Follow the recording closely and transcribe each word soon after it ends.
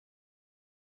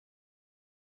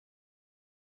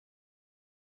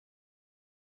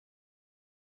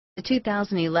The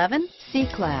 2011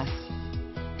 C-Class.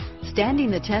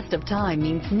 Standing the test of time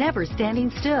means never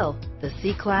standing still. The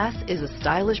C-Class is a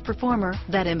stylish performer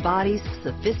that embodies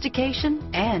sophistication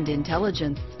and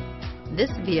intelligence. This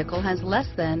vehicle has less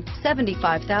than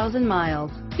 75,000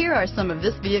 miles. Here are some of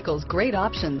this vehicle's great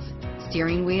options: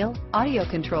 steering wheel audio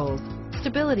controls,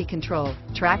 stability control,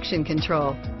 traction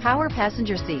control, power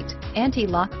passenger seat,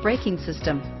 anti-lock braking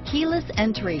system, keyless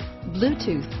entry,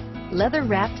 Bluetooth,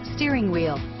 leather-wrapped steering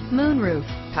wheel, moonroof,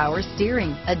 power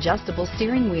steering, adjustable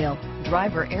steering wheel,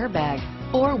 driver airbag,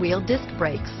 four-wheel disc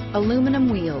brakes, aluminum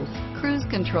wheels, cruise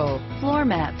control, floor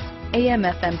mats,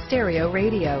 AM/FM stereo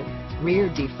radio, rear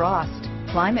defrost,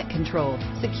 climate control,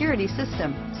 security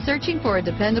system. Searching for a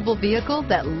dependable vehicle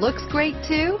that looks great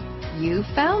too? You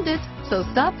found it, so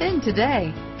stop in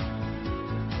today.